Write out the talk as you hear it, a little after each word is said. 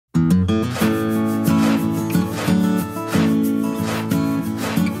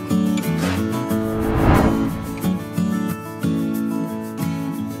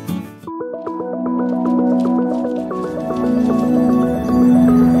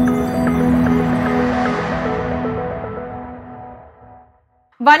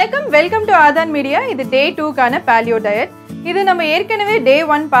வணக்கம், welcome to ஆதான் media. இது டே 2 கான பாலியோ டயட். இது நம்ம ஏற்கனவே டே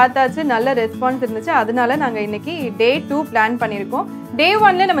 1 பார்த்தாச்சு, நல்ல ரெஸ்பான்ஸ் இருந்துச்சு. அதனால நாங்கள் இன்னைக்கு டே 2 பிளான் பண்ணியிருக்கோம். டே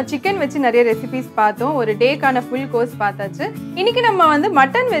 1ல நம்ம சிக்கன் வச்சு நிறைய ரெசிபிஸ் பார்த்தோம், ஒரு டேக்கான ஃபுல் கோர்ஸ் பார்த்தாச்சு. இன்னைக்கு நம்ம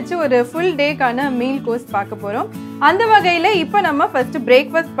மட்டன் வச்சு ஒரு ஃபுல் டேக்கான மீல் கோர்ஸ் பார்க்க போகிறோம். அந்த வகையில் இப்போ நம்ம ஃபர்ஸ்ட்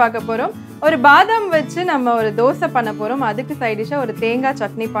பிரேக்ஃபாஸ்ட் பார்க்க போகிறோம். ஒரு பாதாம் வச்சு நம்ம ஒரு தோசை பண்ண போகிறோம். அதுக்கு சைடிஷாக ஒரு தேங்காய்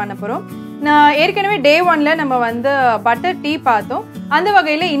சட்னி பண்ண போகிறோம். நான் ஏற்கனவே டே 1ல நம்ம பட்டர் டீ பார்த்தோம். அந்த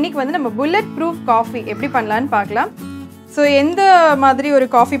வகையில் இன்னைக்கு நம்ம புல்லட் ப்ரூஃப் காஃபி எப்படி பண்ணலான்னு பார்க்கலாம். ஸோ எந்த மாதிரி ஒரு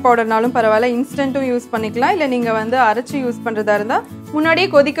காஃபி பவுடர்னாலும் பரவாயில்ல, இன்ஸ்டண்ட்டும் யூஸ் பண்ணிக்கலாம், இல்லை நீங்கள் அரைச்சி யூஸ் பண்ணுறதா இருந்தால் முன்னாடியே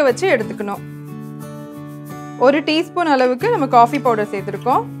கொதிக்க வச்சு எடுத்துக்கணும். 1 டீஸ்பூன் அளவுக்கு நம்ம காஃபி பவுடர்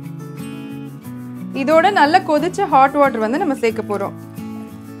சேர்த்துருக்கோம். இதோட நல்ல கொதிச்ச ஹாட் வாட்டர் நம்ம சேர்க்க போகிறோம்.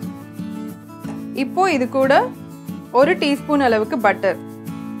 இப்போ இது கூட 1 டீஸ்பூன் அளவுக்கு பட்டர்,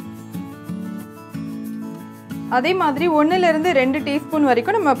 அதே மாதிரி 1லிருந்து 2 டீஸ்பூன்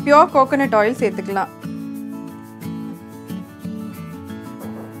வரைக்கும் நம்ம பியோர் கோகோனட் ஆயில் சேர்த்துக்கலாம்.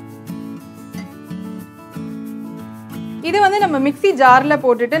 இது நம்ம மிக்ஸி ஜார்ல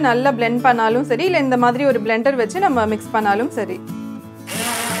போட்டுட்டு நல்லா பிளெண்ட் பண்ணாலும் சரி, இல்லை இந்த மாதிரி ஒரு பிளெண்டர் வச்சு நம்ம மிக்ஸ் பண்ணாலும் சரி.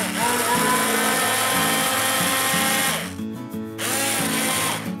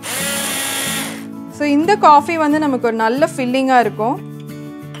 ஸோ இந்த காஃபி நமக்கு ஒரு நல்ல ஃபில்லிங்காக இருக்கும்.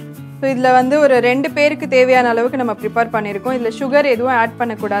 ஸோ இதில் ஒரு 2 பேருக்கு தேவையான அளவுக்கு நம்ம ப்ரிப்பேர் பண்ணியிருக்கோம். இதில் சுகர் எதுவும் ஆட்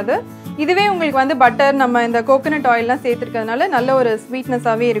பண்ணக்கூடாது. இதுவே உங்களுக்கு பட்டர், நம்ம இந்த கோகோனட் ஆயிலெலாம் சேர்த்துருக்கிறதுனால நல்ல ஒரு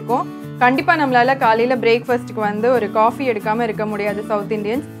ஸ்வீட்னஸாகவே இருக்கும். கண்டிப்பாக நம்மளால் காலையில் பிரேக்ஃபாஸ்ட்டுக்கு ஒரு காஃபி எடுக்காமல் இருக்க முடியாது சவுத்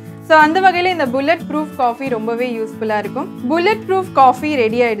இண்டியன்ஸ். ஸோ அந்த வகையில் இந்த புல்லட் ப்ரூஃப் காஃபி ரொம்பவே யூஸ்ஃபுல்லாக இருக்கும். புல்லட் ப்ரூஃப் காஃபி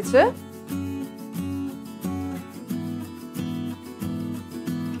ரெடி ஆயிடுச்சு.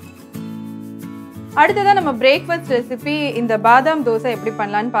 அடுத்ததான் நம்ம பிரேக்ஃபாஸ்ட் ரெசிபி இந்த பாதாம் தோசை எப்படி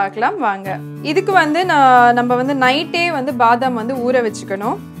பண்ணலான்னு பார்க்கலாம் வாங்க. இதுக்கு நம்ம நைட்டே பாதாம் ஊற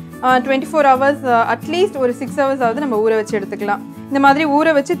வச்சுக்கணும். 24 ஹவர்ஸ், அட்லீஸ்ட் ஒரு 6 ஹவர்ஸ் ஆகுது நம்ம ஊற வச்சு எடுத்துக்கலாம். இந்த மாதிரி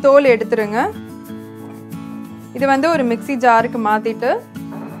ஊற வச்சு தோல் எடுத்துருங்க. இது ஒரு மிக்ஸி ஜாருக்கு மாற்றிட்டு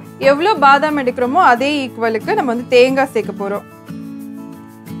எவ்வளோ பாதாம் எடுக்கிறோமோ அதே ஈக்குவலுக்கு நம்ம தேங்காய் சேர்க்க போகிறோம்.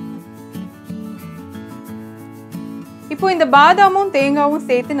 இப்போ இந்த பாதாமும் தேங்காயும்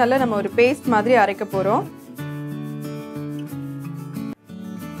சேர்த்து நல்லா நம்ம ஒரு பேஸ்ட் மாதிரி அரைக்க போறோம்.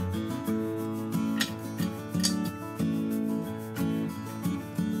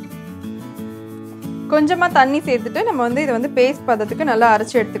 கொஞ்சமா தண்ணி சேர்த்துட்டு நம்ம இதை பேஸ்ட் பதத்துக்கு நல்லா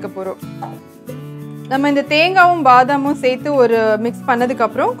அரைச்சி எடுத்துக்க போறோம். நம்ம இந்த தேங்காயும் பாதாமும் சேர்த்து ஒரு மிக்ஸ் பண்ணதுக்கு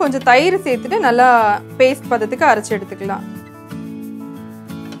அப்புறம் கொஞ்சம் தயிர் சேர்த்துட்டு நல்லா பேஸ்ட் பதத்துக்கு அரைச்சி எடுத்துக்கலாம்.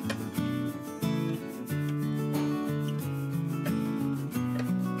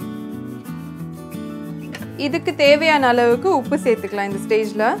 இதுக்கு தேவையான அளவுக்கு உப்பு சேர்த்துக்கலாம் இந்த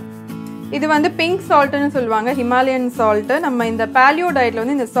ஸ்டேஜில். இது பிங்க் சால்ட்டுன்னு சொல்லுவாங்க, ஹிமாலயன் சால்ட்டு. நம்ம இந்த பாலியோ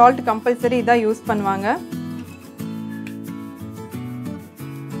டயட்டில் இந்த சால்ட் கம்பல்சரி இதான் யூஸ் பண்ணுவாங்க.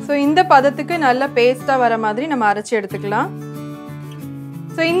 ஸோ இந்த பதத்துக்கு நல்ல பேஸ்ட்டாக வர மாதிரி நம்ம அரைச்சி எடுத்துக்கலாம்.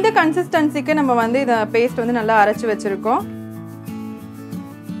 ஸோ இந்த கன்சிஸ்டன்சிக்கு நம்ம இதை பேஸ்ட் நல்லா அரைச்சி வச்சுருக்கோம்.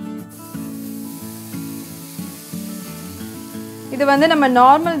 இது நம்ம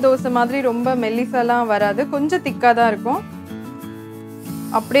நார்மல் தோசை மாதிரி ரொம்ப மெல்லிசாலாம் வராது, கொஞ்சம் திக்காக தான் இருக்கும்.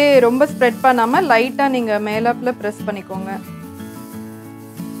 அப்படியே ரொம்ப ஸ்ப்ரெட் பண்ணாமல் லைட்டாக நீங்கள் மேலாப்பில் ப்ரெஸ் பண்ணிக்கோங்க.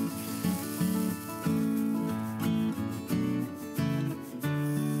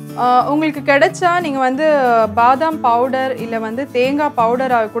 உங்களுக்கு கிடைச்சா நீங்கள் பாதாம் பவுடர் இல்லை தேங்காய்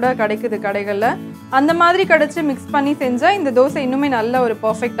பவுடராக கூட கிடைக்குது கடைகளில். அந்த மாதிரி கிடைச்சி மிக்ஸ் பண்ணி செஞ்சால் இந்த தோசை இன்னுமே நல்ல ஒரு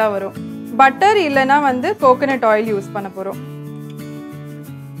பர்ஃபெக்டாக வரும். பட்டர் இல்லைன்னா கோகோனட் ஆயில் யூஸ் பண்ண போகிறோம்.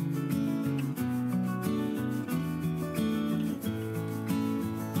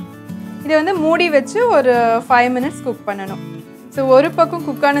 இது மூடி வச்சு ஒரு 5 மினிட்ஸ் குக் பண்ணணும். ஸோ ஒரு பக்கம்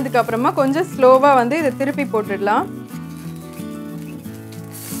குக் ஆனதுக்கு அப்புறமா கொஞ்சம் ஸ்லோவாக இதை திருப்பி போட்டுடலாம்.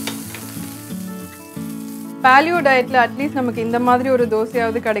 பாலியோ டயட்டில் அட்லீஸ்ட் நமக்கு இந்த மாதிரி ஒரு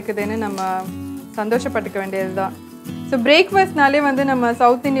தோசையாவது கிடைக்குதுன்னு நம்ம சந்தோஷப்பட்டுக்க வேண்டியது தான். ஸோ பிரேக்ஃபாஸ்ட்னாலே நம்ம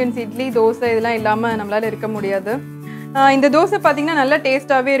சவுத் இண்டியன்ஸ் இட்லி தோசை இதெல்லாம் இல்லாமல் நம்மளால் இருக்க முடியாது. இந்த தோசை பார்த்திங்கன்னா நல்லா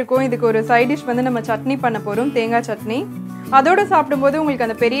டேஸ்ட்டாகவே இருக்கும். இதுக்கு ஒரு சைட் டிஷ் நம்ம சட்னி பண்ண போகிறோம், தேங்காய் சட்னி. அதோடு சாப்பிடும்போது உங்களுக்கு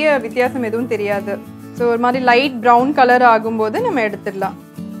அந்த பெரிய வித்தியாசம் எதுவும் தெரியாது. ஸோ ஒரு மாதிரி லைட் ப்ரௌன் கலர் ஆகும்போது நம்ம எடுத்துடலாம்.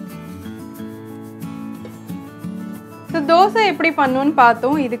 ஸோ தோசை எப்படி பண்ணணும்னு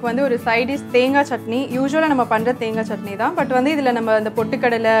பார்த்தோம். இதுக்கு ஒரு சைட் டிஷ் தேங்காய் சட்னி. யூஸ்வலாக நம்ம பண்ணுற தேங்காய் சட்னி தான். பட் இதில் நம்ம அந்த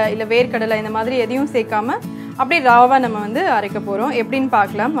பொட்டுக்கடலை இல்லை வேர்க்கடலை இந்த மாதிரி எதையும் சேர்க்காம அப்படியே ராவாக நம்ம அரைக்க போகிறோம். எப்படின்னு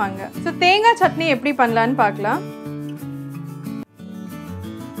பார்க்கலாம் வாங்க. ஸோ தேங்காய் சட்னி எப்படி பண்ணலான்னு பார்க்கலாம்.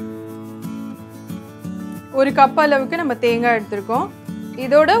 ஒரு கப் அளவுக்கு நம்ம தேங்காய் எடுத்துருக்கோம்.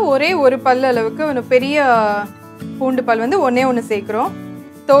 இதோட ஒரே ஒரு பல் அளவுக்கு ஒரு பெரிய பூண்டு பல் ஒன்றே ஒன்று சேர்க்குறோம்.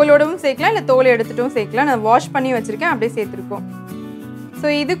 தோலோடவும் சேர்க்கலாம், இல்லை தோலை எடுத்துட்டும் சேர்க்கலாம். நான் வாஷ் பண்ணி வச்சுருக்கேன், அப்படியே சேர்த்துருக்கோம். ஸோ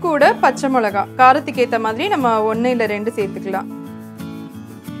இது கூட பச்சை மிளகா காரத்துக்கு ஏற்ற மாதிரி நம்ம 1 இல்லை 2 சேர்த்துக்கலாம்.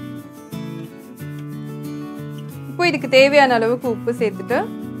 இப்போ இதுக்கு தேவையான அளவுக்கு உப்பு சேர்த்துட்டு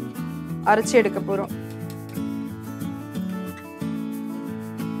அரைச்சி எடுக்க போகிறோம்.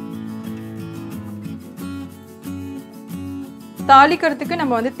 தாளிக்கிறதுக்கு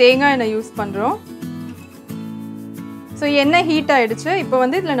நம்ம வந்து தேங்காய் எண்ணெய் யூஸ் பண்ணுறோம். ஸோ எண்ணெய் ஹீட் ஆயிடுச்சு. இப்போ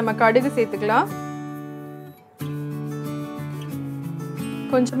வந்து இதில் நம்ம கடுகு சேர்த்துக்கலாம்,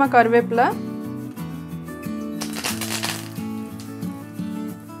 கொஞ்சமாக கருவேப்பிலை,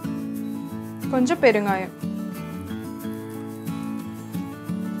 கொஞ்சம் பெருங்காயம்.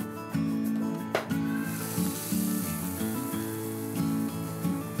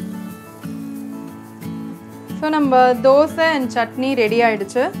 ஸோ நம்ம தோசை அண்ட் சட்னி ரெடி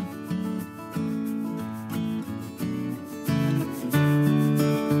ஆயிடுச்சு.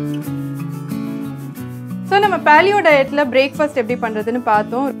 ஸோ நம்ம பேலியோ டயட்டில் பிரேக்ஃபாஸ்ட் எப்படி பண்ணுறதுன்னு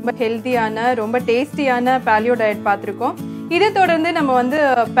பார்த்தோம். ரொம்ப ஹெல்த்தியான ரொம்ப டேஸ்டியான பேலியோ டயட் பார்த்துருக்கோம். இதை தொடர்ந்து நம்ம வந்து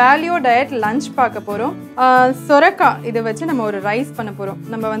பேலியோ டயட் லஞ்ச் பார்க்க போகிறோம். சொரக்காய் இதை வச்சு நம்ம ஒரு ரைஸ் பண்ண போகிறோம்.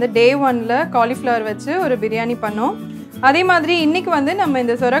 நம்ம வந்து டே 1ல் காலிஃப்ளவர் வச்சு ஒரு பிரியாணி பண்ணோம். அதே மாதிரி இன்றைக்கி வந்து நம்ம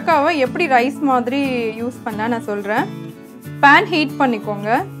இந்த சொரக்காவை எப்படி ரைஸ் மாதிரி யூஸ் பண்ணலாம் நான் சொல்கிறேன். பேன் ஹீட் பண்ணிக்கோங்க.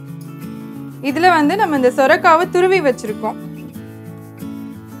 இதில் வந்து நம்ம இந்த சொரக்காவை துருவி வச்சுருக்கோம்.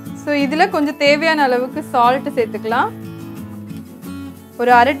 ஸோ இதில் கொஞ்சம் தேவையான அளவுக்கு சால்ட்டு சேர்த்துக்கலாம்.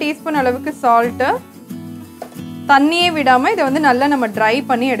 ஒரு 1/2 டீஸ்பூன் அளவுக்கு சால்ட்டு. தண்ணியே விடாமல் இதை வந்து நல்லா நம்ம ட்ரை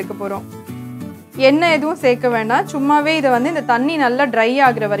பண்ணி எடுக்க போகிறோம். எண்ணெய் எதுவும் சேர்க்க வேண்டாம், சும்மாவே இதை வந்து இந்த தண்ணி நல்லா ட்ரை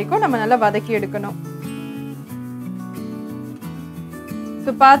ஆகுற வரைக்கும் நம்ம நல்லா வதக்கி எடுக்கணும்.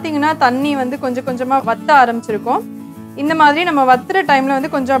 ஸோ பார்த்தீங்கன்னா தண்ணி வந்து கொஞ்சம் கொஞ்சமாக வத்த ஆரம்பிச்சிருக்கோம். இந்த மாதிரி நம்ம வத்துற டைமில்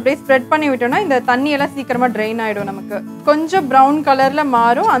வந்து கொஞ்சம் அப்படியே ஸ்ப்ரெட் பண்ணி விட்டோம்னா இந்த தண்ணியெல்லாம் சீக்கிரமாக ட்ரெயின் ஆகிடும். நமக்கு கொஞ்சம் ப்ரௌன் கலரில்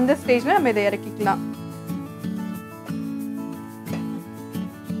மாறும். அந்த ஸ்டேஜில் நம்ம இதை இறக்கிக்கலாம்.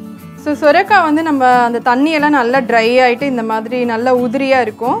 ஸோ சொரக்காய் வந்து நம்ம அந்த தண்ணியெல்லாம் நல்லா ட்ரை ஆகிட்டு இந்த மாதிரி நல்லா உதிரியாக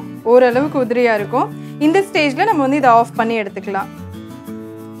இருக்கும், ஓரளவுக்கு உதிரியாக இருக்கும். இந்த ஸ்டேஜில் நம்ம வந்து இதை ஆஃப் பண்ணி எடுத்துக்கலாம்.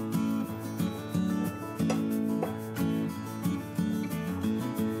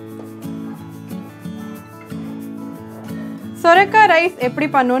 சொரக்காய் ரைஸ் எப்படி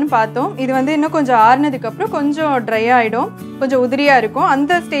பண்ணுவோன்னு பார்த்தோம். இது வந்து இன்னும் கொஞ்சம் ஆறுனதுக்கப்புறம் கொஞ்சம் ட்ரை ஆகிடும், கொஞ்சம் உதிரியாக இருக்கும்.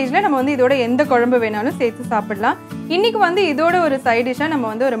 அந்த ஸ்டேஜில் நம்ம வந்து இதோட எந்த குழம்பு வேணாலும் சேர்த்து சாப்பிடலாம். இன்றைக்கி வந்து இதோட ஒரு சைட் டிஷ்ஷாக நம்ம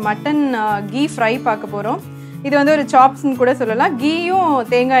வந்து ஒரு மட்டன் கீ ஃப்ரை பார்க்க போகிறோம். இது வந்து ஒரு சாப்ஸ்ன்னு கூட சொல்லலாம். கீயும்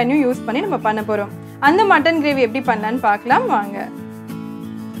தேங்காய் எண்ணெயும் யூஸ் பண்ணி நம்ம பண்ண போகிறோம். அந்த மட்டன் கிரேவி எப்படி பண்ணலான்னு பார்க்கலாம் வாங்க.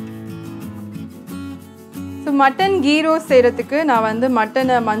 ஸோ மட்டன் கீ ரோஸ் செய்கிறதுக்கு நான் வந்து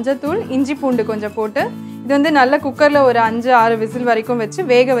மட்டனை மஞ்சத்தூள் இஞ்சி பூண்டு கொஞ்சம் போட்டு இது வந்து நல்ல குக்கரில் ஒரு 5-6 விசில் வரைக்கும் வச்சு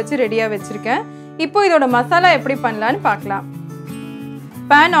வேக வச்சு ரெடியாக வச்சுருக்கேன். இப்போ இதோட மசாலா எப்படி பண்ணலான்னு பார்க்கலாம்.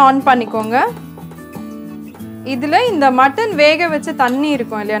 பேன் ஆன் பண்ணிக்கோங்க. இதில் இந்த மட்டன் வேக வச்ச தண்ணி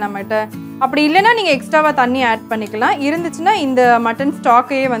இருக்கும் இல்லையா நம்மகிட்ட, அப்படி இல்லைன்னா நீங்கள் எக்ஸ்ட்ராவாக தண்ணி ஆட் பண்ணிக்கலாம். இருந்துச்சுன்னா இந்த மட்டன்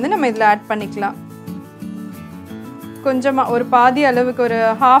ஸ்டாக்கையே வந்து நம்ம இதில் ஆட் பண்ணிக்கலாம். கொஞ்சமாக ஒரு பாதி அளவுக்கு, ஒரு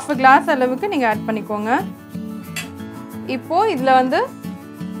 1/2 கிளாஸ் அளவுக்கு நீங்கள் ஆட் பண்ணிக்கோங்க. இப்போது இதில் வந்து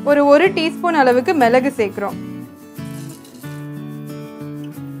ஒரு 1 டீஸ்பூன் அளவுக்கு மிளகு சேர்க்குறோம்.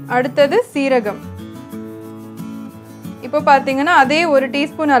 அடுத்தது சீரகம். இப்போ பார்த்தீங்கன்னா அதே 1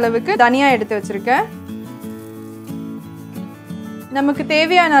 டீஸ்பூன் அளவுக்கு தனியா எடுத்து வச்சிருக்கேன். நமக்கு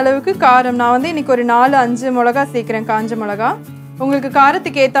தேவையான அளவுக்கு காரம், நான் வந்து இன்னைக்கு ஒரு 4-5 மிளகா சேர்க்குறேன், காஞ்ச மிளகா. உங்களுக்கு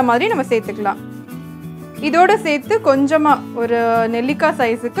காரத்துக்கு ஏற்ற மாதிரி நம்ம சேர்த்துக்கலாம். இதோட சேர்த்து கொஞ்சமாக ஒரு நெல்லிக்காய்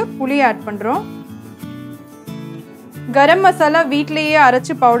சைஸுக்கு புளி ஆட் பண்ணுறோம். கரம் மசாலா வீட்டிலேயே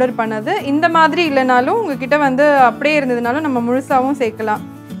அரைச்சி பவுடர் பண்ணது. இந்த மாதிரி இல்லைனாலும் உங்ககிட்ட வந்து அப்படியே இருந்ததுனாலும் நம்ம முழுசாகவும் சேர்க்கலாம்.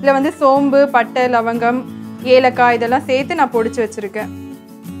 இதில் வந்து சோம்பு, பட்டை, லவங்கம், ஏலக்காய் இதெல்லாம் சேர்த்து நான் பொடிச்சு வச்சுருக்கேன்.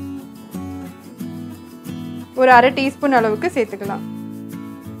 ஒரு 1/2 டீஸ்பூன் அளவுக்கு சேர்த்துக்கலாம்.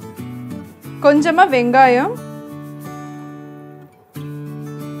 கொஞ்சமாக வெங்காயம்,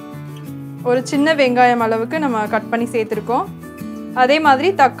 ஒரு சின்ன வெங்காயம் அளவுக்கு நம்ம கட் பண்ணி சேர்த்துருக்கோம். அதே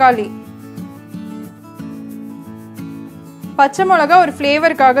மாதிரி தக்காளி, பச்சை மிளகா ஒரு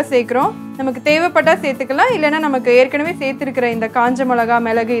ஃப்ளேவருக்காக சேர்க்குறோம். நமக்கு தேவைப்பட்டால் சேர்த்துக்கலாம், இல்லைன்னா நமக்கு ஏற்கனவே சேர்த்துருக்கிற இந்த காஞ்ச மிளகா,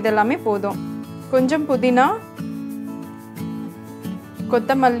 மிளகு இதெல்லாமே போதும். கொஞ்சம் புதினா,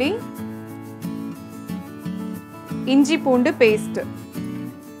 கொத்தமல்லி, இஞ்சி பூண்டு பேஸ்ட்டு.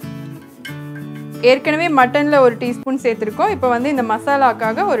 ஏற்கனவே மட்டனில் 1 டீஸ்பூன் சேர்த்துருக்கோம். இப்போ வந்து இந்த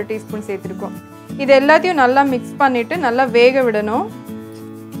மசாலாக்காக 1 டீஸ்பூன் சேர்த்துருக்கோம். இது எல்லாத்தையும் நல்லா மிக்ஸ் பண்ணிவிட்டு நல்லா வேக விடணும்.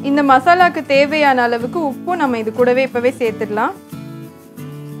 இந்த மசாலாக்கு தேவையான அளவுக்கு உப்பும் நம்ம இது கூடவே இப்போவே சேர்த்துடலாம்.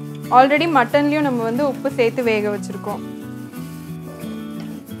 ஆல்ரெடி மட்டன்லேயும் நம்ம வந்து உப்பு சேர்த்து வேக வச்சுருக்கோம்.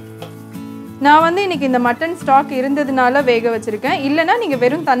 நான் வந்து இன்னைக்கு இந்த மட்டன் ஸ்டாக் இருந்ததுனால வேக வச்சிருக்கேன். இல்லைன்னா நீங்கள்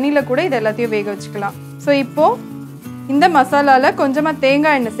வெறும் தண்ணியில் கூட இது எல்லாத்தையும் வேக வச்சுக்கலாம். ஸோ இப்போது இந்த மசாலாவில் கொஞ்சமாக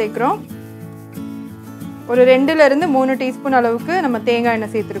தேங்காய் எண்ணெய் சேர்க்குறோம். ஒரு 2லேருந்து 3 டீஸ்பூன் அளவுக்கு நம்ம தேங்காய்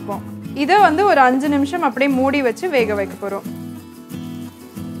எண்ணெய் சேர்த்துருக்கோம். இதை வந்து ஒரு 5 நிமிஷம் அப்படியே மூடி வச்சு வேக வைக்க போகிறோம்.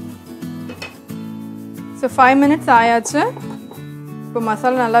 ஸோ 5 மினிட்ஸ் ஆயாச்சு. இப்போ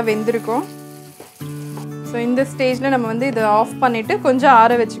மசாலா நல்லா வெந்திருக்கும். ஸோ இந்த ஸ்டேஜில் நம்ம வந்து இதை ஆஃப் பண்ணிவிட்டு கொஞ்சம்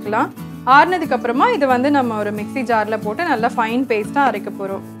ஆற வச்சுக்கலாம். ஆறுனதுக்கப்புறமா இதை வந்து நம்ம ஒரு மிக்ஸி ஜாரில் போட்டு நல்லா ஃபைன் பேஸ்ட்டாக அரைக்க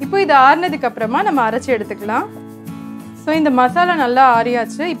போகிறோம். இப்போ இது ஆறுனதுக்கப்புறமா நம்ம அரைச்சி எடுத்துக்கலாம். ஸோ இந்த மசாலா நல்லா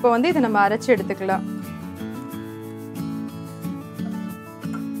ஆறியாச்சு. இப்போ வந்து இதை நம்ம அரைச்சி எடுத்துக்கலாம்.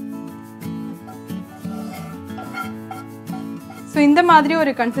 ஸோ இந்த மாதிரி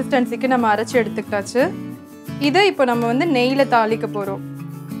ஒரு கன்சிஸ்டன்சிக்கு நம்ம அரைச்சி எடுத்துக்கிட்டாச்சு. இதை இப்போ நம்ம வந்து நெய்யில் தாளிக்க போகிறோம்.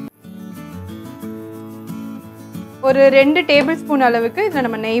 ஒரு 2 டேபிள் ஸ்பூன் அளவுக்கு இதில்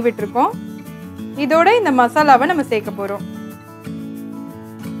நம்ம நெய் விட்டுருக்கோம். இதோட இந்த மசாலாவை நம்ம சேர்க்க போகிறோம்.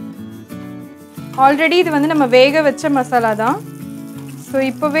 ஆல்ரெடி இது வந்து நம்ம வேக வச்ச மசாலா தான். ஸோ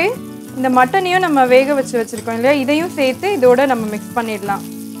இப்போவே இந்த மட்டனையும் நம்ம வேக வச்சுருக்கோம் இல்லையா, இதையும் சேர்த்து இதோட நம்ம மிக்ஸ் பண்ணிடலாம்.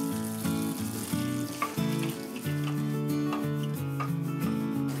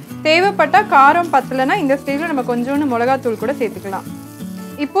 தேவைப்பட்டால் காரம் பத்தலைன்னா இந்த ஸ்டேஜில் நம்ம கொஞ்சோண்டு மிளகாத்தூள் கூட சேர்த்துக்கலாம்.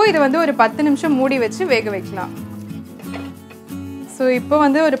 இப்போது இது வந்து ஒரு 10 நிமிஷம் மூடி வச்சு வேக வைக்கலாம். ஸோ இப்போ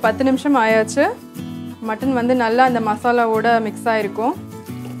வந்து ஒரு 10 நிமிஷம் ஆயாச்சு. மட்டன் வந்து நல்லா அந்த மசாலாவோட மிக்ஸ் ஆகிருக்கும்.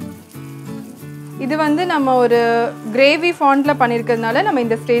 இது வந்து நம்ம ஒரு கிரேவி ஃபாண்ட்டில் பண்ணியிருக்கிறதுனால நம்ம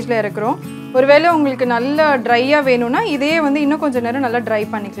இந்த ஸ்டேஜில் இறக்குறோம். ஒருவேளை உங்களுக்கு நல்லா ட்ரையாக வேணும்னா இதையே வந்து இன்னும் கொஞ்சம் நேரம் நல்லா ட்ரை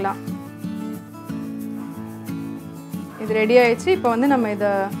பண்ணிக்கலாம். இது ரெடி ஆயிடுச்சு. இப்போ வந்து நம்ம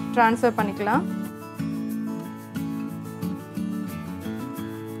இதை ட்ரான்ஸ்ஃபர் பண்ணிக்கலாம்.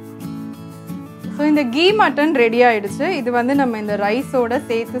 ஸோ இந்த கீ மட்டன் ரெடி ஆயிடுச்சு. இது வந்து நம்ம இந்த ரைஸோட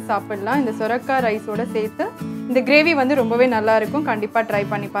சேர்த்து சாப்பிடலாம். இந்த சொரக்காய் ரைஸோட சேர்த்து இந்த கிரேவி வந்து ரொம்பவே நல்லா இருக்கும். கண்டிப்பாக ட்ரை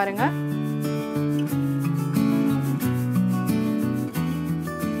பண்ணி பாருங்க.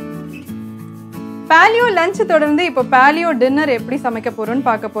 பாலியோ லஞ்ச் தொடர்ந்து இப்போ பாலியோ டின்னர் எப்படி சமைக்க போறோம்னு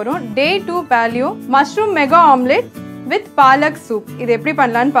பார்க்க போறோம். டே 2 பாலியோ mushroom mega omelette with palak soup. இது எப்படி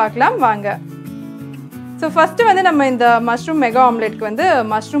பண்ணலான்னு பார்க்கலாம் வாங்க. ஸோ ஃபஸ்ட்டு வந்து நம்ம இந்த மஷ்ரூம் மெகா ஆம்லெட்க்கு வந்து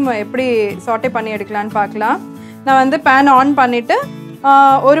மஷ்ரூம் எப்படி சாட்டே பண்ணி எடுக்கலான்னு பார்க்கலாம். நான் வந்து பேன் ஆன் பண்ணிவிட்டு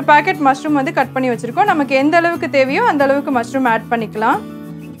ஒரு பேக்கெட் மஷ்ரூம் வந்து கட் பண்ணி வச்சுருக்கோம். நமக்கு எந்த அளவுக்கு தேவையோ அந்த அளவுக்கு மஷ்ரூம் ஆட் பண்ணிக்கலாம்.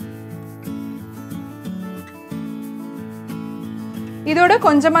 இதோட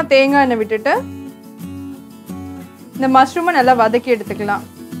கொஞ்சமாக தேங்காய் எண்ணெய் விட்டுட்டு இந்த மஷ்ரூமை நல்லா வதக்கி எடுத்துக்கலாம்.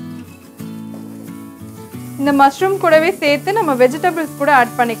 இந்த மஷ்ரூம் கூடவே சேர்த்து நம்ம வெஜிடபிள்ஸ் கூட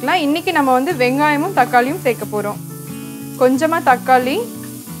ஆட் பண்ணிக்கலாம். இன்றைக்கி நம்ம வந்து வெங்காயமும் தக்காளியும் சேர்க்க போகிறோம். கொஞ்சமாக தக்காளி,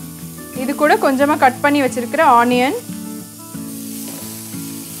 இது கூட கொஞ்சமாக கட் பண்ணி வச்சுருக்கிற ஆனியன்,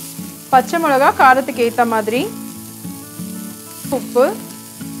 பச்சை மிளகா காரத்துக்கு ஏற்ற மாதிரி, உப்பு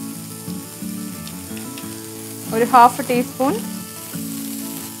ஒரு 1/2 டீஸ்பூன்,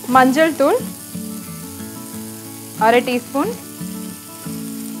 மஞ்சள் தூள் 1/2 டீஸ்பூன்,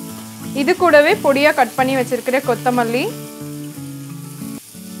 இது கூடவே பொடியாக கட் பண்ணி வச்சிருக்கிற கொத்தமல்லி,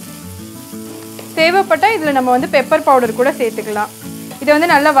 தேவைப்பட்டால் இதில் நம்ம வந்து பெப்பர் பவுடர் கூட சேர்த்துக்கலாம். இதை வந்து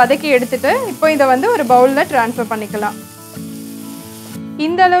நல்லா வதக்கி எடுத்துட்டு இப்போ இதை வந்து ஒரு பவுலில் ட்ரான்ஸ்ஃபர் பண்ணிக்கலாம்.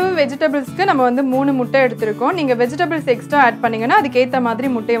 இந்த அளவு வெஜிடபிள்ஸ்க்கு நம்ம வந்து 3 முட்டை எடுத்துருக்கோம். நீங்கள் வெஜிடபிள்ஸ் எக்ஸ்ட்ரா ஆட் பண்ணிங்கன்னா அதுக்கேற்ற மாதிரி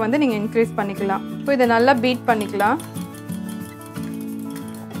முட்டையை வந்து நீங்கள் இன்க்ரீஸ் பண்ணிக்கலாம். இப்போ இதை நல்லா பீட் பண்ணிக்கலாம்.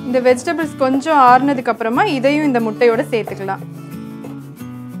 இந்த வெஜிடபிள்ஸ் கொஞ்சம் ஆறுனதுக்கு அப்புறமா இதையும் இந்த முட்டையோட சேர்த்துக்கலாம்.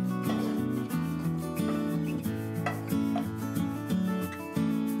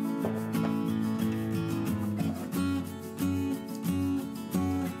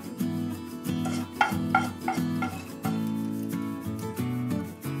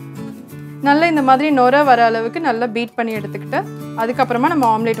 நல்லா இந்த மாதிரி நொர வர அளவுக்கு நல்லா பீட் பண்ணி எடுத்துக்கிட்டு அதுக்கப்புறமா நம்ம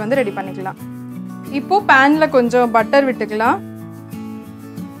ஆம்லேட் வந்து ரெடி பண்ணிக்கலாம். இப்போ பேன்ல கொஞ்சம் பட்டர் விட்டுக்கலாம்.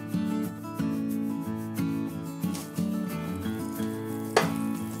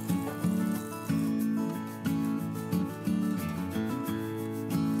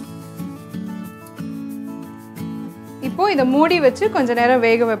 இப்போ இதை மூடி வச்சு கொஞ்ச நேரம்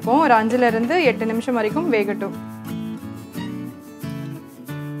வேக வைப்போம். ஒரு 5லேருந்து 8 நிமிஷம் வரைக்கும் வேகட்டும்.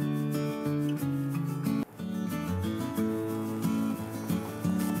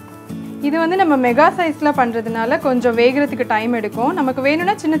 இது வந்து நம்ம மெகா சைஸில் பண்ணுறதுனால கொஞ்சம் வேகிறதுக்கு டைம் எடுக்கும். நமக்கு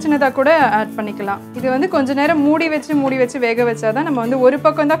வேணும்னா சின்ன சின்னதாக கூட ஆட் பண்ணிக்கலாம். இது வந்து கொஞ்சம் நேரம் மூடி வச்சு வேக வச்சா தான் நம்ம வந்து ஒரு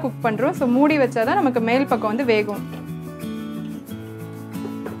பக்கம் தான் குக் பண்ணுறோம். ஸோ மூடி வச்சா தான் நமக்கு மேல் பக்கம் வந்து வேகும்.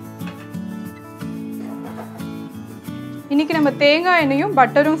 இன்றைக்கி நம்ம தேங்காய் எண்ணெயும்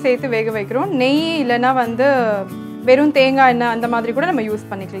பட்டரும் சேர்த்து வேக வைக்கிறோம். நெய் இல்லைன்னா வந்து வெறும் தேங்காய் எண்ணெய் அந்த மாதிரி கூட நம்ம யூஸ்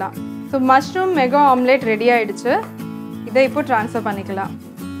பண்ணிக்கலாம். So mushroom mega omelette ready ஆயிடுச்சு. இதை இப்போ ட்ரான்ஸ்ஃபர் பண்ணிக்கலாம்.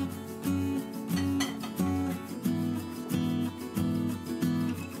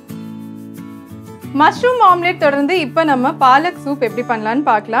 மஷ்ரூம் ஆம்லேட் தொடர்ந்து இப்போ நம்ம பாலக் சூப் எப்படி பண்ணலான்னு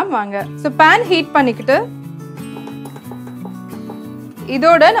பார்க்கலாம் வாங்க. ஸோ பேன் ஹீட் பண்ணிக்கிட்டு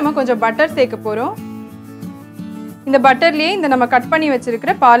இதோட நம்ம கொஞ்சம் பட்டர் சேர்க்க போகிறோம். இந்த பட்டர்லேயே இந்த நம்ம கட் பண்ணி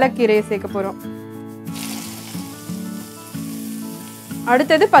வச்சிருக்கிற பாலக் கீரையை சேர்க்க போகிறோம்.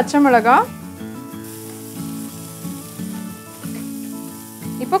 அடுத்தது பச்சை மிளகாய்,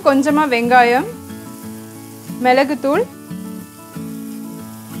 இப்போ கொஞ்சமாக வெங்காயம், மிளகுத்தூள்,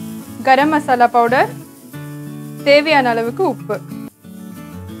 கரம் மசாலா பவுடர், தேவையான அளவுக்கு உப்பு.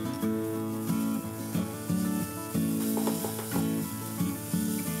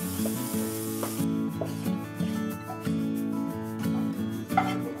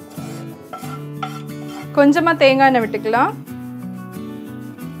 கொஞ்சமா தேங்காய் எண்ணெய் விட்டுக்கலாம்.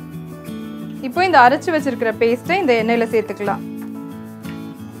 இப்போ இந்த அரைச்சு வச்சிருக்கிற பேஸ்ட்டை இந்த எண்ணெயில சேர்த்துக்கலாம்.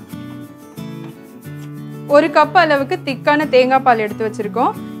 1 கப் அளவுக்கு திக்கான தேங்காய் பால் எடுத்து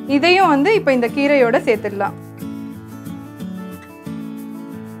வச்சிருக்கோம். இதையும் வந்து இப்போ இந்த கீரையோட சேர்த்துடலாம்.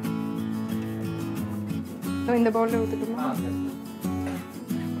 இந்த பவுல்ல ஊத்திக்கணுமா?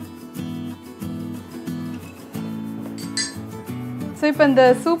 ஸோ இப்போ இந்த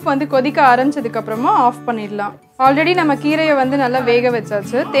சூப் வந்து கொதிக்க ஆரம்பிச்சதுக்கப்புறமா ஆஃப் பண்ணிடலாம். ஆல்ரெடி நம்ம கீரையை வந்து நல்லா வேக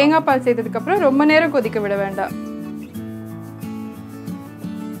வச்சாச்சு. தேங்காய் பால் சேர்த்ததுக்கப்புறம் ரொம்ப நேரம் கொதிக்க விட வேண்டாம்.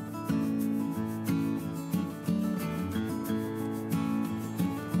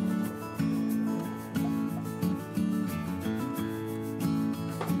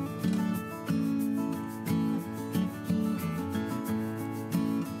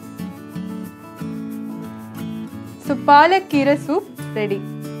 So பாலக்கீரை soup ready.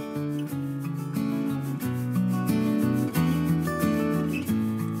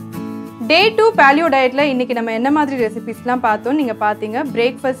 டே 2 பேலியோ டயட்ல இன்னைக்கு நம்ம என்ன மாதிரி ரெசிபிஸ்லாம் பார்த்தோம் நீங்க பார்த்தீங்க.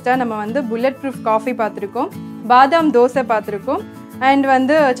 பிரேக்ஃபாஸ்டா நம்ம வந்து புல்லட் ப்ரூஃப் காஃபி பார்த்துருக்கோம், பாதாம் தோசை பார்த்துருக்கோம், அண்ட்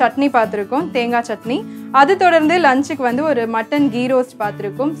வந்து சட்னி பார்த்துருக்கோம், தேங்காய் சட்னி. அது தொடர்ந்து லஞ்சுக்கு வந்து ஒரு மட்டன் கீ ரோஸ்ட்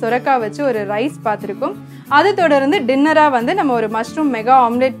பார்த்துருக்கோம், சுரக்காய் வச்சு ஒரு ரைஸ் பார்த்துருக்கோம். அது தொடர்ந்து டின்னராக வந்து நம்ம ஒரு மஷ்ரூம் மெகா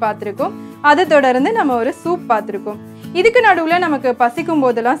ஆம்லேட் பார்த்துருக்கோம். அது தொடர்ந்து நம்ம ஒரு சூப் பார்த்துருக்கோம். இதுக்கு நடுவில் நமக்கு பசிக்கும்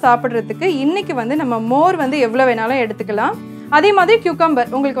போதெல்லாம் சாப்பிட்றதுக்கு இன்னைக்கு வந்து நம்ம மோர் வந்து எவ்வளோ வேணாலும் எடுத்துக்கலாம். அதே மாதிரி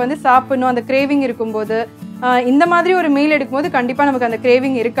கியூக்கம்பர் உங்களுக்கு வந்து சாப்பிடணும் அந்த கிரேவிங் இருக்கும்போது, இந்த மாதிரி ஒரு மீல் எடுக்கும்போது கண்டிப்பாக நமக்கு அந்த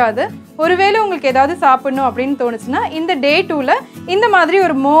கிரேவிங் இருக்காது. ஒருவேளை உங்களுக்கு ஏதாவது சாப்பிடணும் அப்படின்னு தோணுச்சுன்னா இந்த டே 2ல இந்த மாதிரி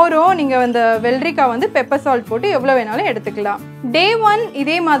ஒரு மோரோ நீங்கள் அந்த வெள்ளரிக்காய் வந்து பெப்பர் சால்ட் போட்டு எவ்வளோ வேணாலும் எடுத்துக்கலாம். டே 1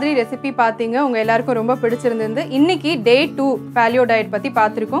 இதே மாதிரி ரெசிபி பார்த்தீங்க, உங்கள் எல்லாருக்கும் ரொம்ப பிடிச்சிருந்தது. இன்னைக்கு டே 2 பேலியோ டயட் பற்றி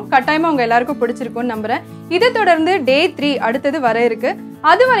பார்த்துருக்கோம். கட்டாயமாக உங்கள் எல்லாருக்கும் பிடிச்சிருக்கும்னு நம்புகிறேன். இதை தொடர்ந்து டே 3 அடுத்தது வர இருக்கு.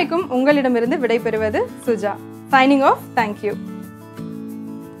 அது வரைக்கும் உங்களிடமிருந்து விடைபெறுவது Suja. Signing off. Thank you.